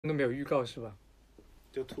都没有预告是吧？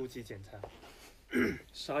就突击检查。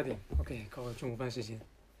12点 ，OK， 到了中午饭时间。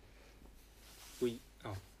喂，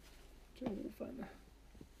哦，中午饭呢？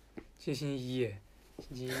今天星期一耶，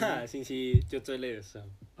星期一。星期一就最累的时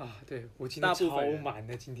候。啊，对，我今天超满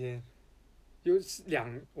的，今天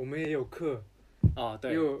我们也有课。哦，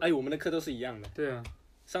对，哎，我们的课都是一样的。对啊。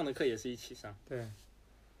上的课也是一起上。对。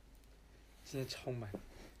今天超满。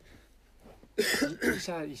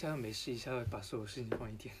一下没事，一下把所有事情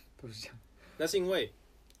放一天，都是这样。那是因为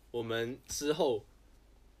我们之后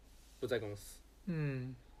不在公司，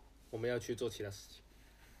我们要去做其他事情。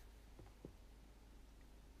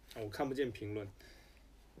我看不见评论，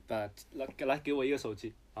来给我一个手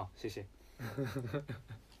机，好，谢谢。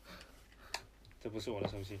这不是我的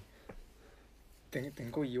手机。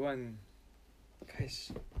等够1万开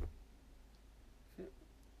始。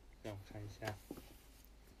让我看一下。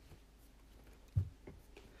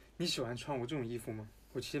你喜欢穿我这种衣服吗？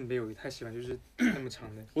我其实没有太喜欢，就是那么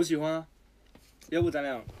长的。我喜欢啊，要不咱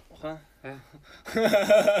俩换？哎，去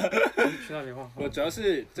那边换。我主要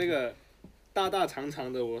是这个大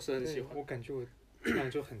长的，我是很喜欢。我感觉我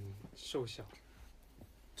穿就很瘦小。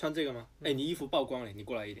穿这个吗？哎，你衣服曝光了，你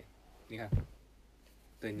过来一点，你看。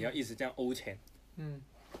对，你要一直这样欧前。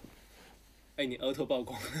哎，你额头曝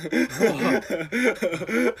光。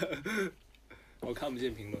我看不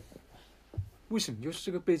见评论。为什么又是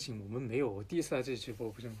这个背景？我们没有，我第一次来这里直播，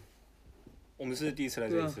不是吗？我们是第一次来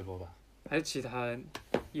这里直播吧？还是其他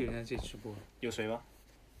艺人在这里直播？有谁吗？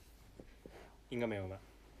应该没有吧。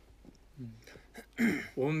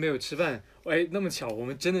我们没有吃饭，哎，那么巧，我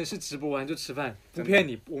们真的是直播完就吃饭，不骗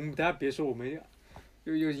你。我们大家别说我们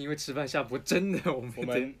又因为吃饭下播，真的我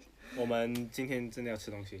们今天真的要吃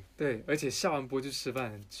东西。对，而且下完播就吃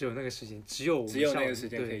饭，只有那个时间，只有那个时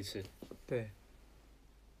间可以吃。对。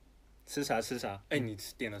吃啥？哎，你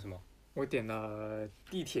点了什么？我点了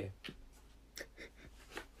地铁。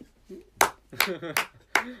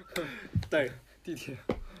对，地铁。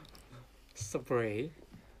Subway。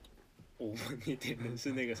你点的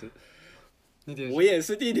是那个是？你点。我也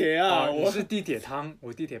是地铁啊！我是地铁汤，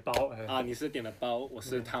我地铁包。啊，你是点了包，我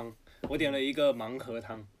是汤。我点了一个盲盒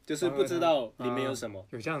汤，就是不知道里面有什么。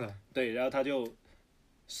有这样的。对，然后他就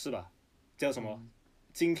是吧，叫什么？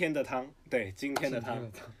今天的汤，对，今天的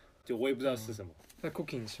汤。就我也不知道是什么。那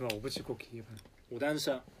cookie 你吃吗？我不吃 cookie 一般。我当然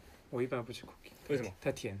吃啊。我一般不吃 cookie。为什么？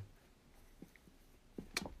太甜。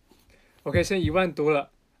OK， 现在1万多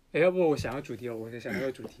了。哎，要不我想要主题哦，我想要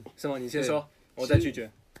个主题。是吗？你先说，我再拒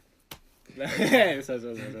绝。说。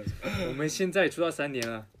我们现在出道3年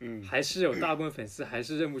了，还是有大部分粉丝还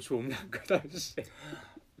是认不出我们2个到底是谁。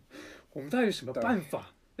我们到底有什么办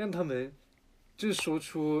法让他们？就是说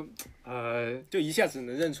出，就一下子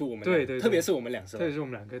能认出我们，对，特别是我们俩是吧？特别是我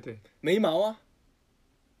们2个，对。眉毛啊，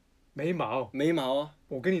眉毛啊，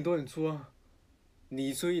我跟你都很粗啊。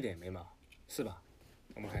你粗一点眉毛，是吧？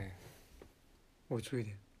我们看一下。我粗一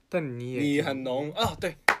点，但你很浓啊，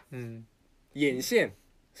对，眼线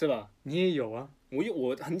是吧？你也有啊。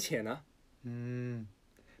我很浅啊。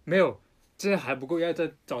没有，这还不够，要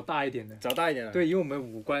再找大一点的。找大一点的。对，因为我们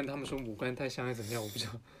五官，他们说五官太像还是怎么样，我不知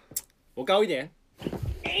道。我高一点，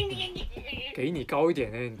给你高一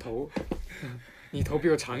点你头比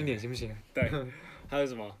我长一点行不行？对，还有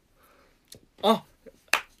什么？哦，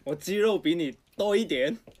我肌肉比你多一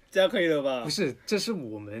点，这样可以了吧？不是，这是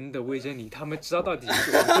我们的微真理，他们知道到底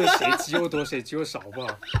是我们对谁肌肉多，谁肌肉少，好不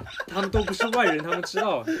好？他们都不是外人，他们知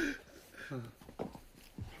道。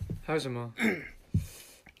还有什么？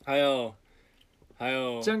还有。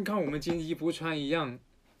这样看我们今天衣服穿一样，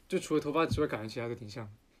就除了头发之外，感觉其他都挺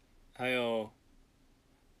像。还有，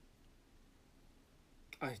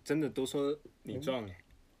哎，真的都说你壮哎。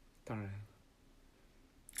当然。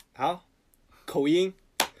好，口音，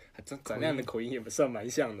咱俩的口音也不算蛮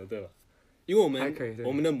像的，对吧？因为我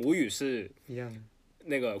们的母语是一样的，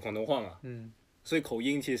那个广东话嘛，所以口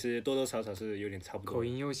音其实多多少少是有点差不多。口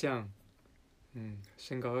音又像，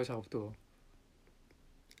身高又差不多，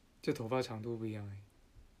就头发长度不一样而已。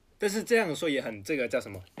但是这样说也很这个叫什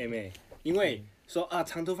么 MA， 因为。说啊，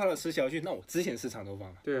长头发的是小俊，那我之前是长头发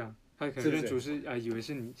嘛？对啊，他可能认出是以为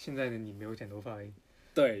是你现在的你没有剪头发而已。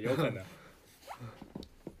对，有可能。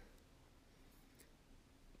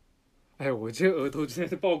哎，我这个额头真的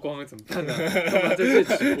是曝光了，怎么办呢？干嘛在这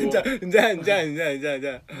直播？你这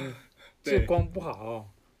样。这光不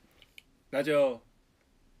好。那就，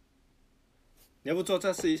你要不坐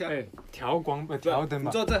这试一下？哎，调灯吧。你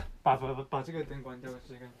坐这。把这个灯关掉试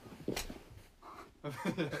试看。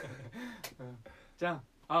这样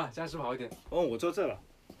啊，这样是不是好一点？哦，我坐这了，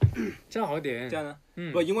这样好一点。这样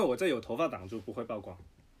呢？不，因为我这有头发挡住，不会曝光。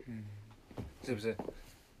是不是？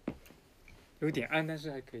有点暗，但是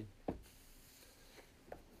还可以。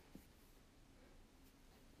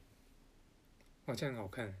哦，这样很好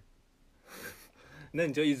看。那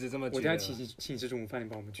你就一直这么举。我等下请你吃中午饭，你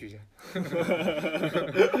帮我们举一下。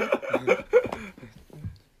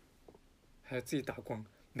还有自己打光，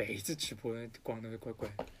每一次直播光都会怪怪。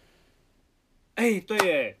哎，对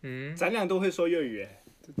耶，咱俩都会说粤语哎。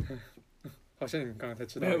好像你刚刚才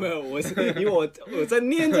知道。没有，因为我在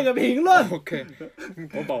念这个评论。OK，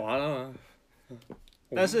 我保完了吗？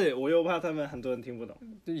但是我又怕他们很多人听不懂。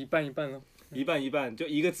就一半一半咯。一半一半，就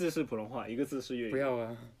一个字是普通话，一个字是粤语。不要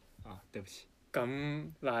啊！啊，对不起。咁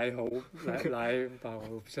来好来吧，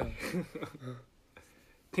我不知道。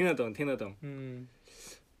听得懂，听得懂。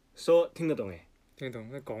說聽得懂誒？聽得懂，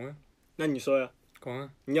那講啊。那你說啊。講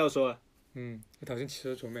啊。你要說啊。你頭先起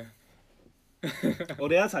咗做咩啊？我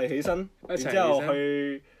哋一齊起身，然之後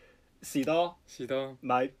去士多。士多。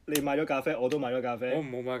你買咗咖啡，我都買咗咖啡。我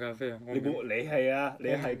冇買咖啡啊。你係啊？你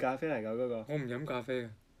係咖啡嚟㗎嗰個。我唔飲咖啡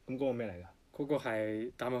啊。咁嗰個咩嚟㗎？嗰個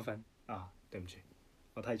係蛋白粉。啊，對唔住，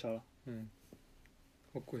我睇錯啦。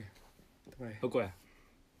好攰啊。對。好攰啊。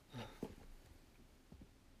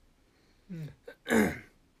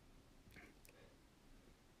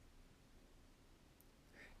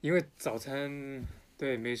因为早餐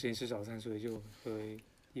对没时间吃早餐，所以就喝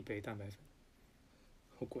一杯蛋白粉。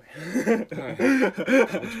好贵。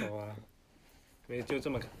好丑啊！没就这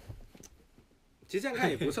么看。其实这样看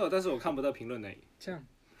也不错，但是我看不到评论而已。这样。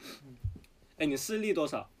哎，你视力多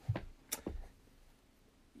少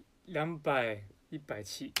？200、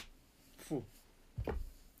170，负。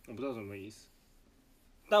我不知道什么意思。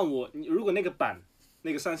但如果那个板，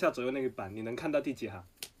那个上下左右那个板，你能看到第几行？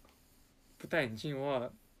不戴眼镜的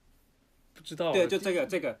话。不知道。对，就这个。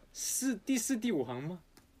第4、第5行吗？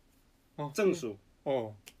哦。正数。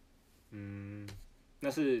哦。那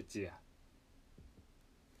是几啊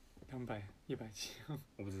？200、170。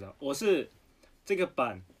我不知道，我是这个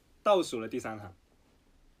板倒数的第3行。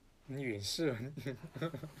你远视了。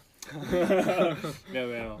没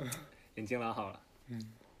有，眼睛拉好了。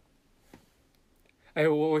哎，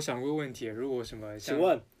我想过个问题，如果什么像，请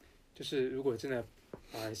问，就是如果真的。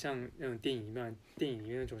像那种电影里面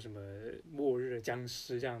那种什么末日僵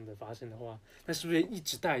尸这样的发生的话，那是不是一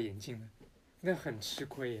直戴眼镜呢？那很吃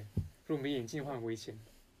亏耶。如果没眼镜的话很危险，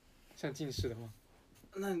像近视的话。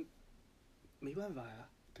那没办法呀。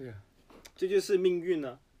对啊。这就是命运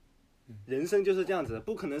啊。人生就是这样子的，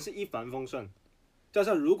不可能是一帆风顺。就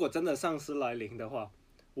像如果真的丧尸来临的话，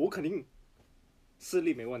我肯定视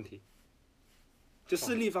力没问题。就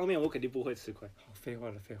视力方面，我肯定不会吃亏。好，废话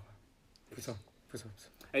了，不错。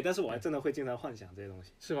哎，但是我还真的会经常幻想这些东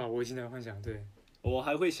西。是吧？我也经常幻想，对。我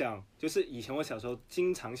还会想，就是以前我小时候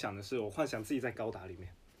经常想的是，我幻想自己在高达里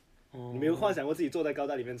面。你没有幻想过自己坐在高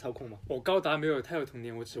达里面操控吗？我高达没有太有童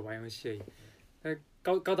年，我只玩游戏而已。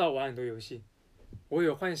高达我玩很多游戏，我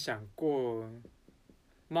有幻想过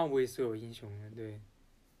漫威所有英雄的，对。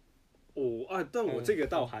但我这个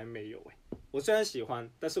倒还没有哎。我虽然喜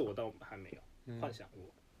欢，但是我倒还没有幻想过。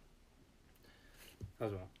还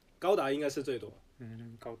有什么？高达应该是最多。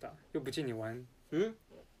高达又不见你玩。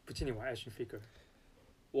不见你玩 action figure。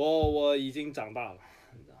我已经长大了，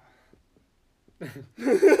你知道吗？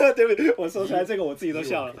对不起，我说出来这个我自己都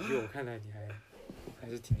笑了。以我看来，你还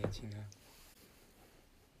是挺年轻的。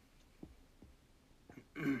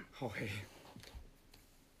好黑。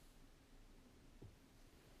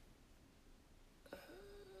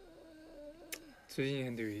最近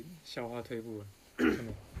HENDERY笑话退步了，真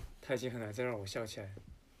的，他已经很难再让我笑起来。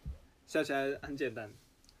笑起来很简单，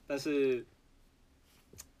但是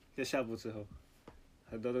在下部之后，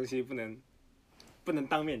很多东西不能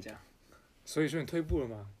当面讲。所以说你退步了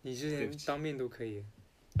嘛？你之前当面都可以。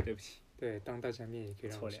对不起。对，当大家面也可以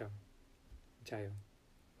让我笑。加油！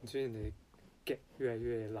你最近的 get 越来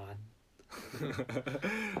越难。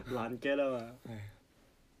难 get 了吗？哎。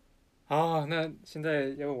好，那现在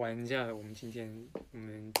要玩一下我们经纪人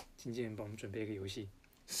帮我们准备一个游戏。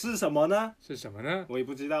是什么呢？我也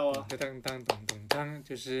不知道哦。当，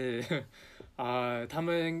就是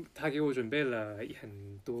他给我准备了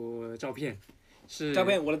很多照片，是照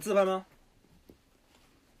片我的自拍吗？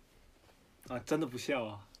真的不笑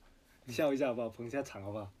啊！笑一下好不好？捧一下场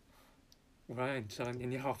好不好？我让你知道，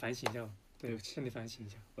你好好反省一下。对不起，让你反省一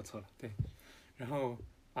下。我错了。对，然后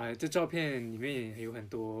这照片里面也有很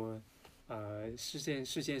多世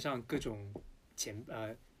界上各种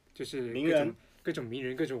就是名人。各种名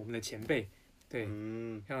人，各种我们的前辈，对，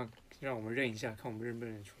让我们认一下，看我们认不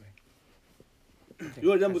认得出来。如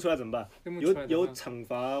果认不出来怎么办？有惩惩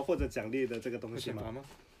罚或者奖励的这个东西吗？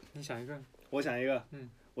你想一个。我想一个。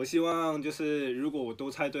我希望就是如果我都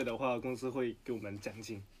猜对的话，公司会给我们奖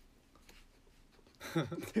金。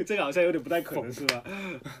这个好像有点不太可能是吧？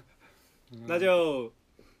那就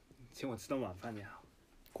请我吃顿晚饭也好。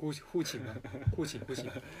互请吧，互请。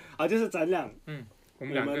啊，就是咱俩，我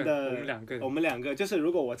们两个，就是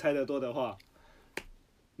如果我猜得多的话，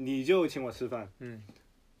你就请我吃饭。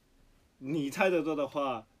你猜得多的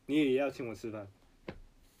话，你也要请我吃饭，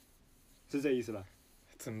是这意思吧？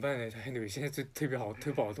怎么办呢？HENDERY现在特别好，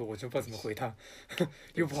特不好多，我真不知道怎么回他，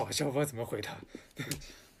又不好笑，不知道怎么回他。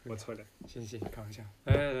我错了。行，开玩笑。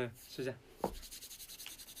来，试一下。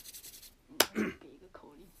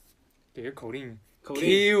给个口令。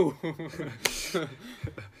Q。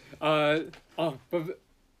不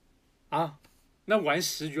啊，那玩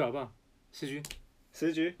10局好不好？10局。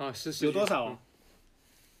10局。啊，10有多少啊？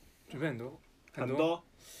准备很多。很多。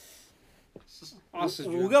20局。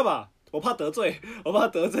5个吧，我怕得罪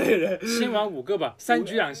人。先玩5个吧，3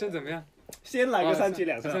局2胜怎么样？先来个3局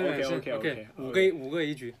2胜。OK。5个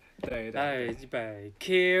1局。对。来100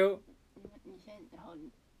 Q。你先，然后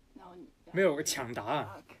你。没有个抢答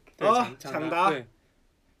啊。哦，抢答。对。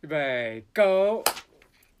100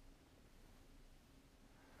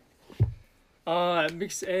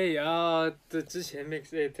 Go。Mix A 的之前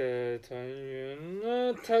Mix A 的团员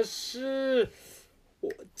呢，他是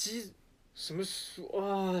什么书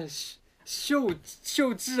啊？秀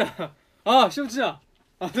智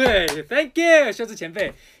对 ，Thank you， 秀智前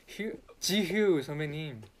辈 ，Hugh 什么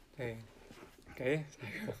name？ 对，给。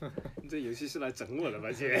这游戏是来整我的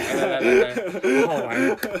吧，姐？来，好好玩。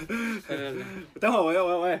来，等会儿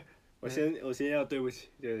我先要对不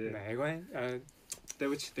起，对。没关系，对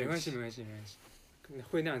不起。没关系，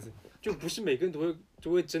会那样子，就不是每个人都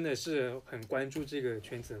会真的是很关注这个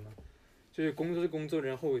圈子的嘛，就是工作是工作，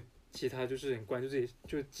然后其他就是很关注自己，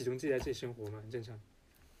就集中自己在这里生活嘛，很正常。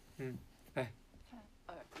来。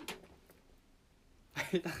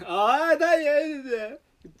3、2、1。啊，太原姐姐。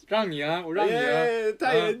让你啊，我让你啊。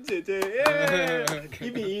太原姐姐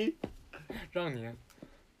，1比1。让你啊。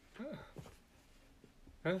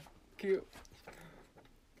Q。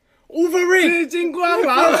Overring 金光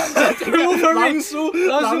狼书不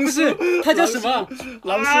是，他叫什么？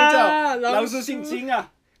狼书姓金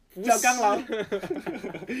啊，叫刚狼。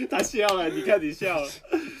他笑了，你看你笑了。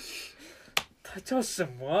他叫什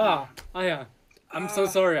么啊？哎呀 ，I'm so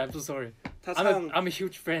sorry. I'm a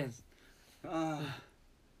huge fan.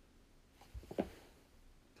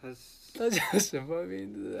 他叫什么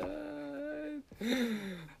名字啊？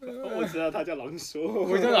我知道他叫狼叔。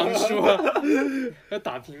我叫狼叔啊。要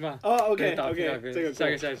打平吧？OK，这个下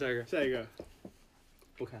一个。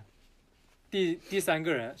不看。第3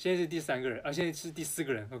个人，现在是第3个人，现在是第4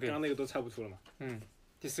个人。OK。刚刚那个都猜不出了嘛？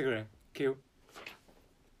第4个人 Q。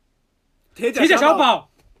铁甲小宝。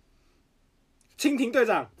蜻蜓队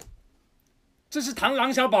长。这是螳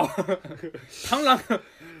螂小宝。螳螂，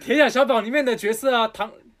铁甲小宝里面的角色啊，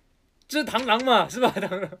这是螳螂嘛，是吧？螳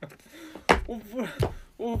螂。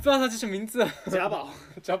我不知道他叫什么名字。贾宝。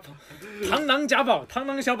螳螂贾宝，螳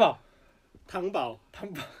螂小宝。汤宝。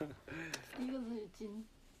第一个字是金。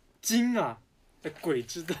金啊，鬼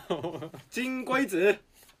知道。金龟子。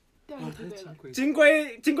金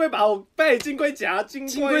龟宝贝，金龟甲，金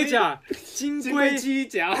龟机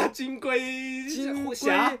甲，金龟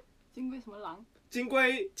侠。金龟什么狼？金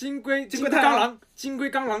龟螳螂，金龟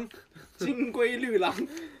刚狼，金龟绿狼，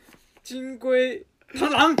金龟螳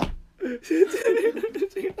螂，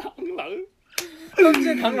螳螂，他们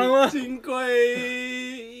叫螳螂吗？金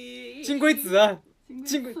龟子啊，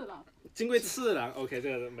金龟次郎 ，OK，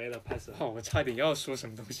 这个没了，拍死。好，我差点要说什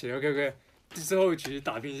么东西 ，OK， 最后一局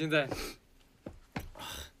打平，现在，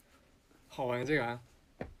好玩这个啊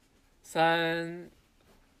，3，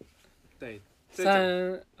对。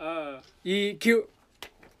3、2、1 ，Q。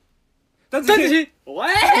邓紫棋。喂。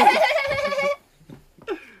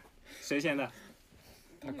谁先的？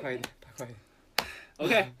他快一点。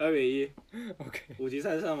OK， 2比1。OK。5局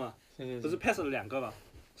3胜嘛？不是 pass 了2个吧？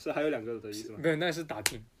是还有2个的意思吗？没有，那是打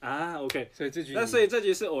平。OK。所以这局。所以这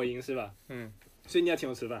局是我赢是吧？所以你要请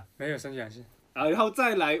我吃饭。没有3局2胜。然后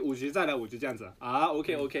再来5局这样子。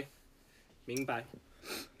OK， 明白。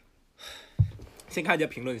先看一下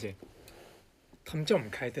评论先。他们叫我们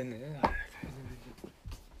开灯呢，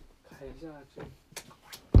开一下就，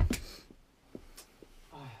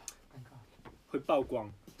哎呀，尴尬。会曝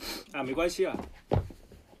光，没关系啊。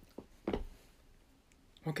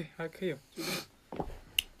OK， 还可以。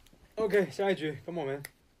OK， 下一局跟我们。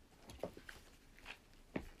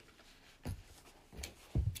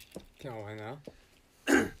挺好玩的啊。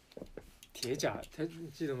铁甲，他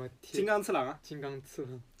记得吗？金刚次郎啊。金刚次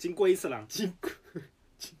郎。金龟次郎。金刚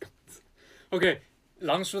次郎。OK，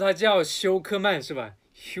 狼叔他叫休克曼是吧？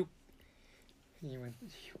英文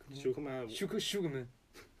休克休克曼，休克曼。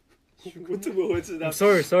我怎么会知道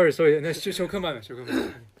 ？Sorry，那休克曼。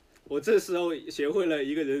我这时候学会了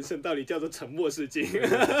一个人生道理，叫做沉默是金。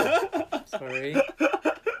Sorry。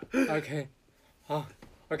OK， 好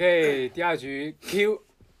 ，OK， 第二局 Q。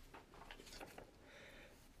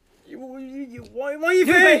王一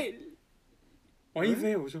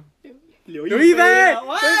菲，我说刘亦菲，哎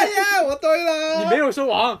呀，我对了。你没有说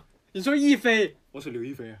王，你说亦菲。我说刘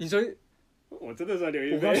亦菲啊。你说，我真的说刘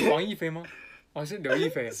亦菲。我刚说王亦菲吗？哦，是刘亦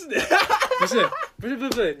菲。是的。不是，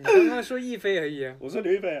你刚刚说亦菲而已啊。我说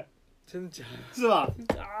刘亦菲啊。真假？是吧？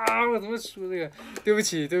啊，我怎么说这个？对不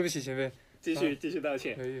起，前辈。继续道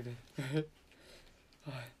歉。刘亦菲。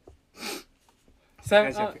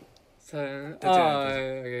3、2、OK。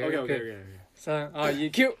3、2、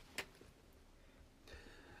1 Q。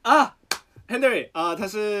啊 ，HENDERY 啊，他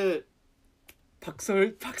是。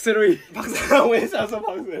박세로이， 我也想说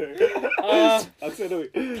박세로이。啊，박세로이。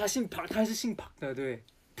他姓朴，他是姓朴的，对。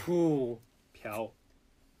朴。朴。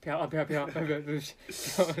对不起。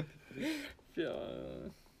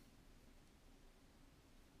朴。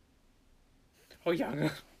好痒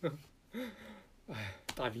啊！哎，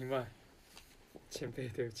打平吧，前辈，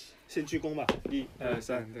对不起。先鞠躬吧，1、2、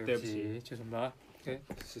3，对不起。叫什么？哎，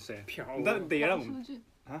是谁？朴。那等一下我们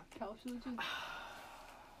啊？朴书俊。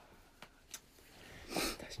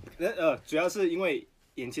主要是因为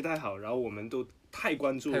演技太好，然后我们都太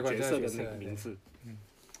关注角色的那个名字，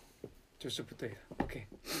就是不对的。OK，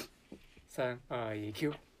 3、2、1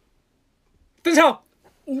 Q， 登场。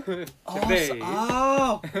前辈。我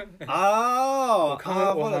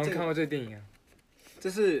好像看过这电影啊。这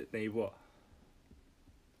是哪一部？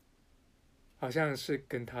好像是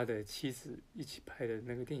跟他的妻子一起拍的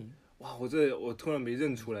那个电影。哇，我突然没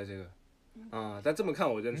认出来这个。但这么看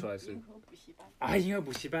我认出来是。银河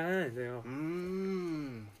补习班，对哦。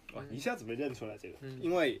哇，一下子没认出来这个，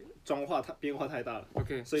因为妆化变化太大了。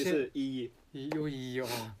OK， 所以是11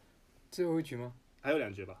哦。最后一局吗？还有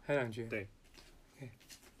2局吧。还有2局。对。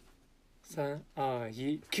3、2、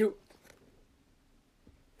1 Q。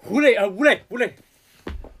吴磊。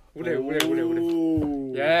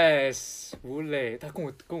Yes， 吴磊，他跟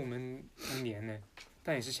我们同年呢，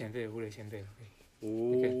但也是前辈，吴磊前辈。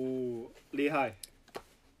厉害。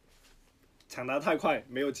抢答太快，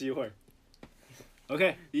没有机会。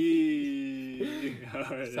OK，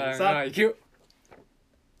 1、2、3 1 Q。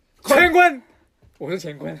乾坤，我是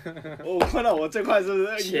乾坤。我看到我最快是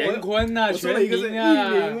乾坤呐，全名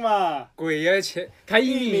啊。艺名嘛。鬼呀，他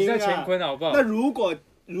艺名叫乾坤，好不好？那如果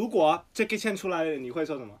Jackie Chan 出来了，你会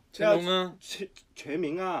说什么？成龙啊。全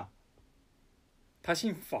名啊。他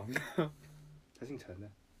姓房。他姓陈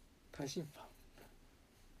的。他姓房。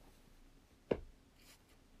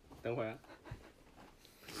等会啊。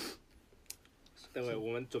等会，我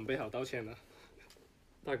们准备好道歉了。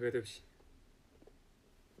大哥，对不起。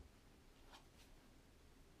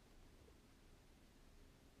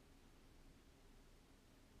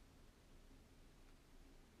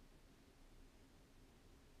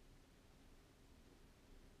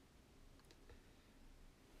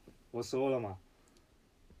我说了嘛。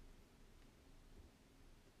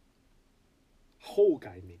后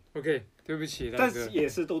改名。OK， 对不起，大哥。但也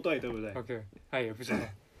是都对，对不对 ？OK， 他也不知道。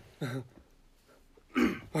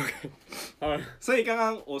OK， 好了。所以刚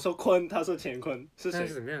刚我说坤，他说乾坤，是谁？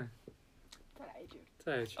是怎么样？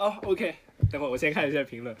再来一句。哦 ，OK， 等会我先看一下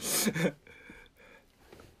评论。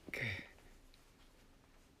OK。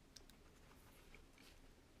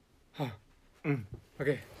好。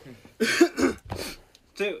OK。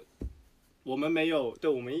这我们没有，对，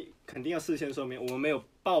我们肯定要事先说明，我们没有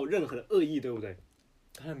抱任何的恶意，对不对？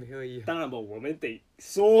当然没恶意。当然不，我们得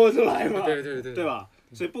说出来嘛。对。对吧？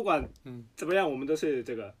所以不管怎么样，我们都是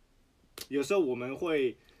这个。有时候我们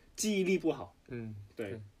会记忆力不好。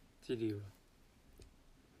对。记忆力。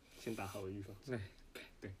先打好预防。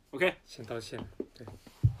对。 OK。先道歉。对。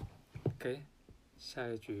OK。下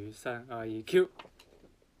一局3、2、1 Q。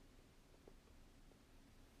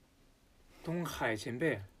东海前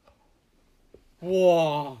辈。哇！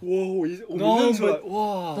我认出来，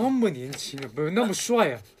哇！那么年轻啊，不是那么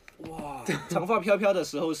帅啊！哇！长发飘飘的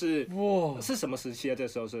时候是哇？是什么时期啊？这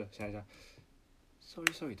时候是想一想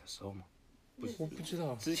 ，sorry 的时候吗？我不知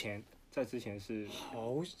道。在之前是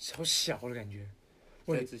好小的感觉。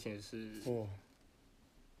在之前是哇？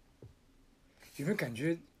有没有感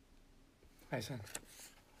觉？哎，算了。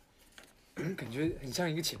有没有感觉很像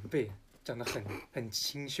一个前辈，长得很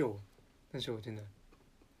清秀，但是我真的。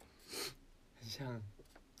很像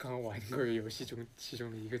刚刚玩过的游戏中其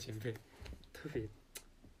中的一个前辈，特别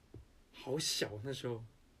好小那时候，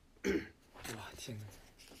哇天哪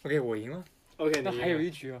 ！OK， 我赢了。OK， 那还有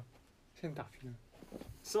一局啊，现在打平了。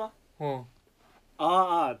是吗？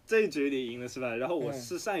哦，这一局你赢了是吧？然后我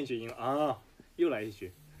是上一局赢了啊，又来一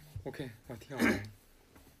局。OK， 哇，挺好玩。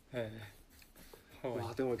哎，好玩。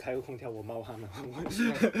哇，等我开个空调，我冒汗了，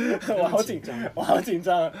我好紧张，我好紧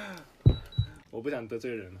张，我不想得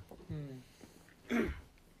罪人了。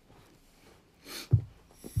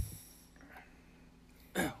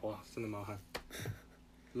哇，真的冒汗，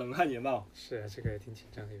冷汗也冒。是啊，这个也挺紧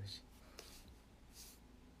张的游戏。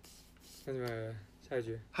那么下一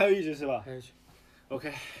局？还有一局是吧？还有一局。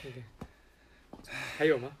OK。还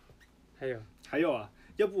有吗？还有啊，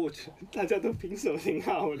要不我觉得大家都平手挺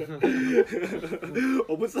好的。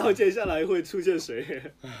我不知道接下来会出现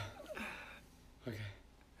谁。OK，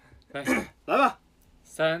 来吧。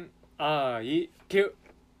3、2、1 ，Q。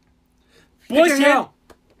波先。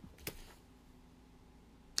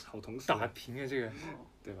好同事。打平啊，这个，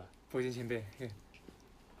对吧？波先前辈。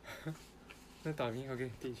那打平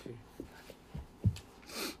OK， 第一局。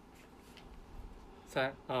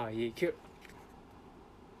3、2、1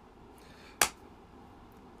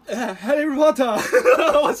 ，Q。Harry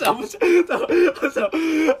Potter， 我想不起来，我想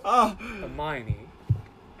啊。Hermione。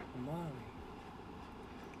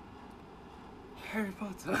Harry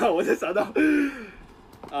Potter， 我才想到。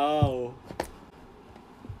哦。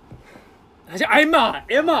他叫 Emma，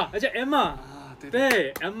 他叫 Emma。啊，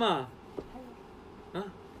对 ，Emma。啊？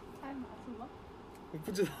艾玛什么？我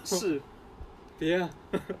不知道。是。别啊，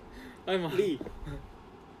艾玛。Lee。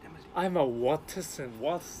艾玛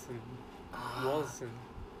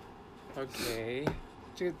Watson。OK，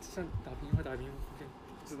 这个算打平或打平 ，OK。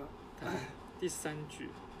不知道。第3局。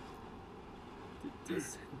第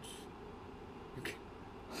3局。OK。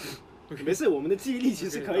没事，我们的记忆力其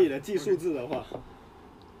实可以的，记数字的话。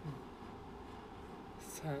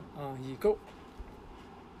3、2、1 ，Go。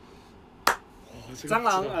蟑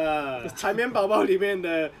螂，海绵宝宝里面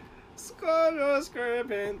的。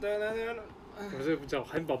我这个不知道，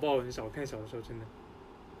海绵宝宝很少看，小的时候真的。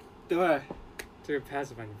对。这个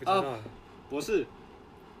pass 吧，你不知道。博士。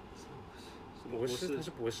博士，他是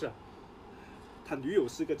博士啊。他女友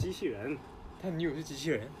是个机器人。他女友是机器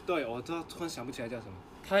人？对，我突然想不起来叫什么。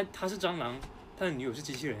他是蟑螂，他的女友是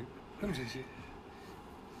机器人，那么神奇。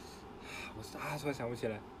突然想不起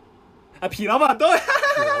来。痞老板，对。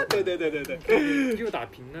对。又打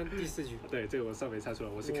平了第4局。对，这个我稍微猜出来，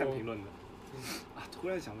我是看评论的。突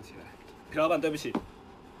然想不起来。痞老板，对不起。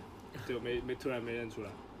就突然没认出来。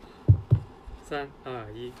3、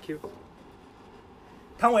2、1 ，Q。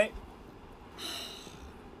汤唯。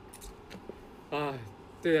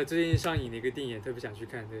对啊，最近上映的一个电影，特别想去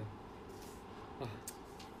看，对。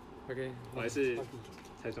OK。我还是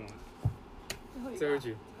猜中了。最后一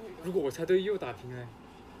局，如果我猜对又打平了。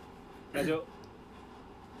那就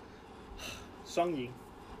双赢。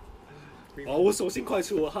我手心快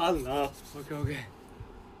出汗了。OK。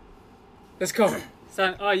Let's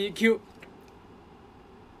go。3、2、1 ，Q。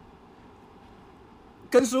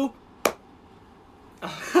根叔。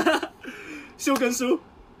秀根叔。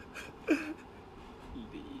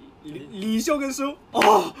李秀根叔。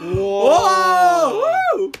哇！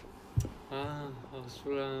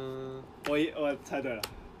输了。我猜对了。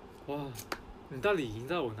哇，你到底赢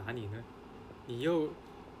在我哪里呢？你又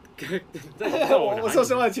我说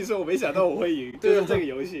实话，其实我没想到我会赢，就是这个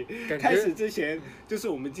游戏。开始之前，就是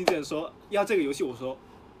我们经纪人说要这个游戏，我说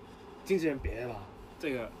经纪人别吧，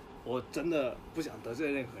这个我真的不想得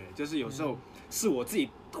罪任何人。就是有时候是我自己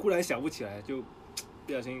突然想不起来，就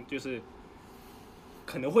不小心就是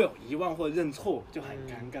可能会有遗忘或认错，就很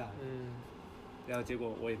尴尬。然后结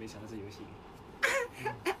果我也没想到是游戏。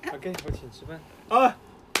OK， 我请吃饭。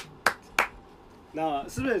那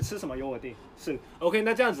是不是吃什么由我定？是 OK，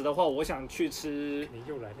 那这样子的话，我想去吃。你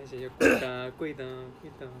又来那些贵的。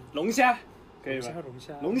龙虾，可以吧？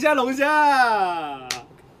龙虾。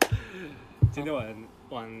今天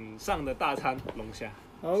晚上的大餐龙虾。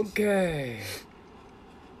OK。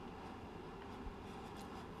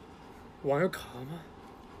网要卡吗？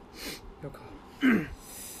要卡。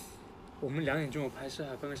我们2点钟有拍摄，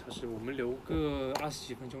还有半个小时，我们留个20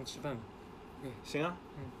几分钟吃饭吧。行啊。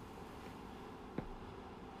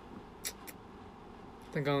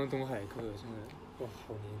但刚刚东海哥真的，哇，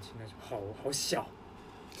好年轻那种，好小，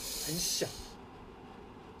很小，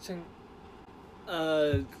像，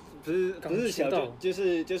不是小，就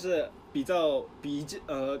是比较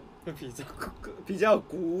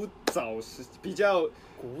古早时，比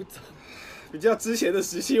较之前的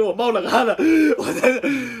时期，我冒冷汗了，我真的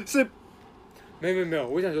是。没有，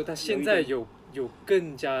我想说他现在有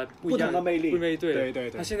更加不同的魅力，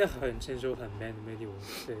对，他现在很成熟很 man 的魅力，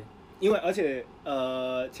对。因为而且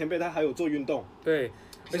前辈他还有做运动，对，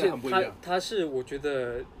而且他是我觉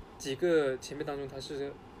得几个前辈当中，他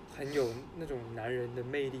是很有那种男人的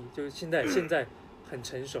魅力，就是现在很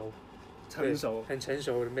成熟，很成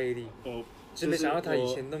熟的魅力。只没想到他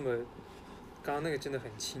以前那么，刚刚那个真的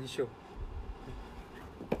很清秀。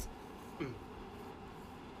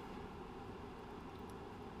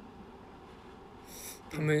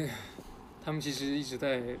他们其实一直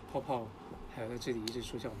在泡泡，还有在这里一直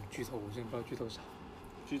说叫我们剧透，我真的不知道剧透啥。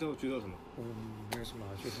剧透什么？没有什么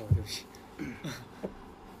剧透，对不起。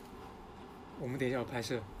我们等一下有拍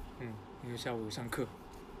摄，因为下午有上课。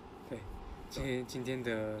对，今天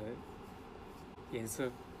的颜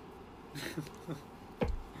色。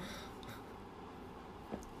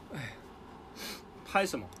哎，拍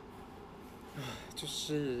什么？就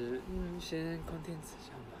是先关电子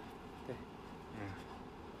这样吧。对。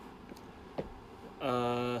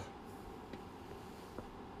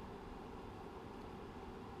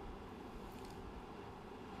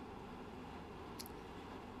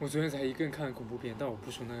我昨天才一个人看了恐怖片，但我不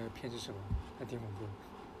说那个片是什么，还挺恐怖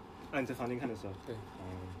的。你在房间看的时候？对。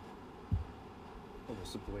我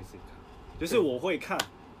是不会自己看，就是我会看，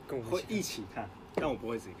跟我会一起看，但我不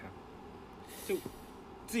会自己看。就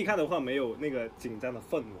自己看的话，没有那个紧张的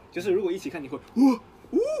氛围。就是如果一起看，你会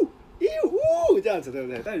这样子，对不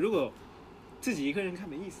对？但如果自己一个人看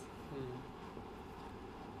没意思。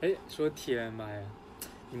说 TMI 啊，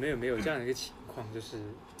你们有没有这样的一个情况，就是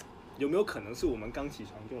有没有可能是我们刚起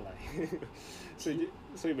床就来，所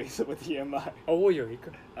以没什么 TMI？我有一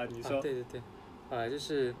个你说。对，就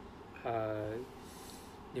是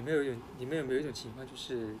你们有没有一种情况，就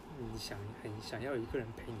是你很想要一个人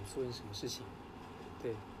陪你做件什么事情，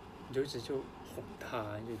对，你就一直就哄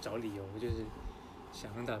他，你就找理由，就是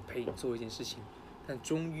想让他陪你做一件事情，但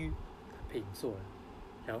终于他陪你做了，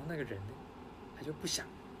然后那个人呢，他就不想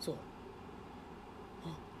做了。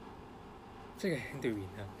这个 HENDERY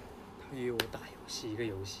呢，他约我打一个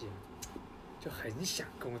游戏，就很想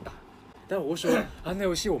跟我打，但我说那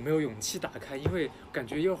游戏我没有勇气打开，因为感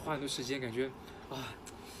觉要花很多时间，感觉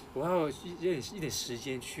我要一点时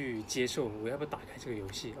间去接受，我要不要打开这个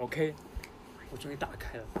游戏 ？OK， 我终于打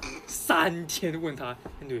开了，3天问他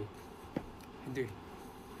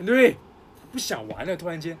HENDERY， 不想玩了，突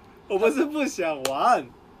然间。我不是不想玩。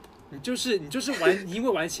你就是玩，你因为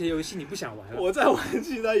玩其他游戏你不想玩了。我在玩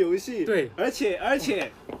其他游戏。对。而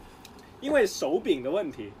且，因为手柄的问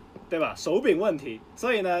题，对吧？手柄问题，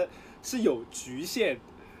所以呢是有局限。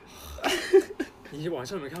你网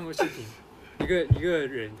上有没有看过视频？一个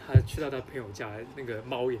人他去到他朋友家那个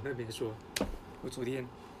猫眼那边说，我昨天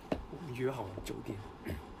我们约好了9点，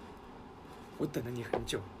我等了你很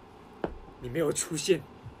久，你没有出现。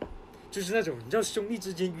就是那种你知道兄弟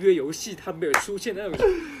之间约游戏他没有出现那种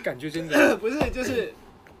感觉，真的不是，就是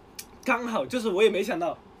刚好，就是我也没想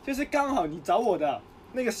到，就是刚好你找我的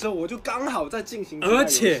那个时候，我就刚好在进行而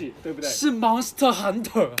且对不对？是 Monster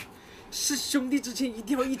Hunter， 是兄弟之间一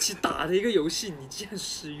定要一起打的一个游戏，你竟然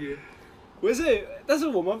失约。不是，但是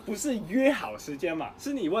我们不是约好时间嘛，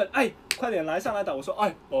是你问快点来上来打，我说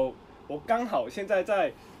我刚好现在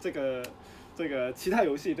在这个其他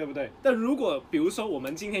游戏，对不对？但如果比如说我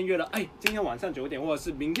们今天约了，今天晚上9点，或者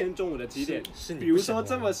是明天中午的几点，是比如说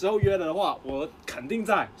这么时候约的话，我肯定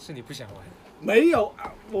在。是你不想玩？没有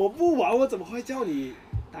我不玩，我怎么会叫你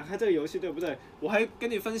打开这个游戏，对不对？我还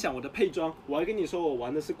跟你分享我的配装，我还跟你说我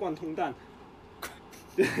玩的是贯通弹。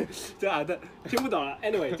这听不懂了。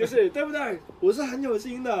Anyway， 就是对不对？我是很有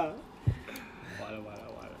心的。完了。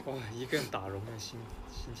哇，一个人打荣的心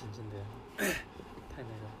情真的太那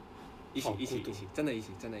个。一起，真的一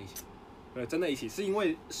起，真的一起，是因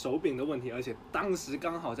为手柄的问题，而且当时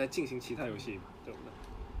刚好在进行其他游戏，对不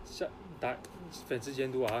对？打粉丝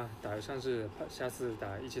监督啊，上次下次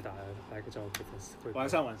一起打，拍个照给粉丝会。晚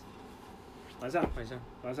上，真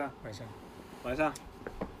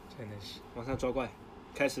的是晚上抓怪，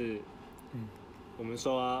开始，我们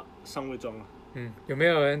说上位装了。有没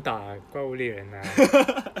有人打怪物猎人啊？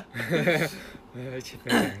一起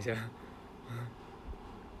分享一下。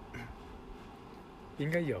应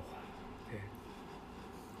该有对。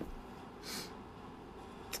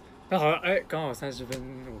那好了，刚好30分，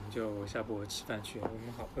我们就下播吃饭去了。我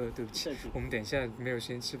们好饿，对不起，我们等一下没有时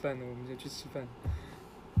间吃饭了，我们就去吃饭。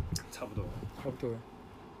差不多。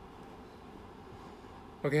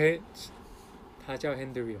OK， 他叫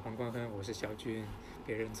HENDERY 黄冠亨，我是小俊，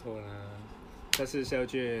别认错啦。他是小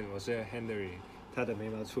俊，我是 HENDERY， 他的眉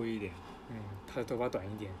毛粗一点，他的头发短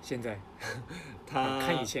一点，现在。他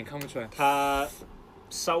看以前看不出来。他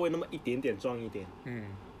稍微那么一点点壮一点。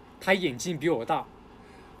他眼睛比我大，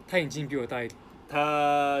一点。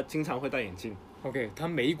他经常会戴眼镜。OK， 他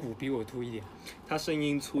眉骨比我凸一点。他声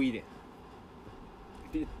音粗一点，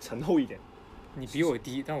沉厚一点。你比我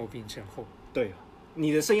低，但我比你声厚。对，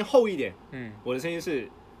你的声音厚一点，嗯，我的声音是。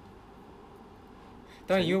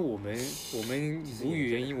当然，因为我们母语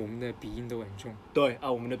原因，我们的鼻音都很重。对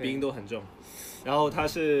啊，我们的鼻音都很重。然后他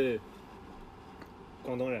是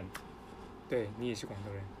广东人。对，你也是广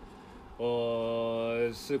东人。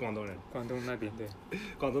我是广东人。广东那边对。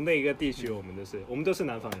广东那一个地区，我们都是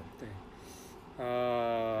南方人。对。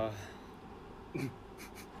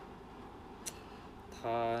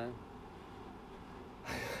他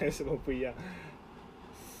还有什么不一样？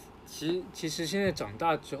其实现在长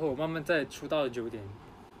大之后，慢慢在出道久点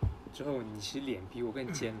之后，你其实脸比我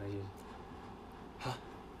更尖了，其实。哈？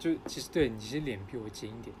就其实对你其实脸比我尖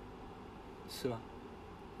一点。是吗？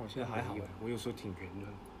我现在还好，我有时候挺圆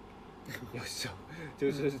润。有时候就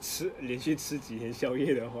是连续吃几天宵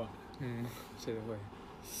夜的话。嗯，真的会。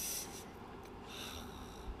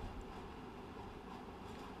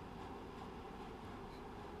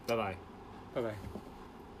拜拜。拜拜。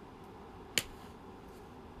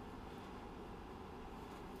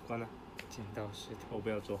关了。剪刀石头。我不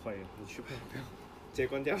要做坏人，你去吧。不要。直接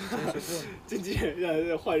关掉。经纪人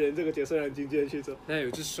让坏人这个角色让经纪人去做。那有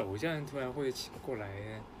只手这样突然会起过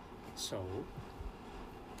来，手。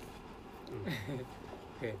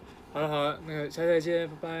OK， 好了，那个下次再见，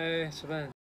拜拜，吃饭。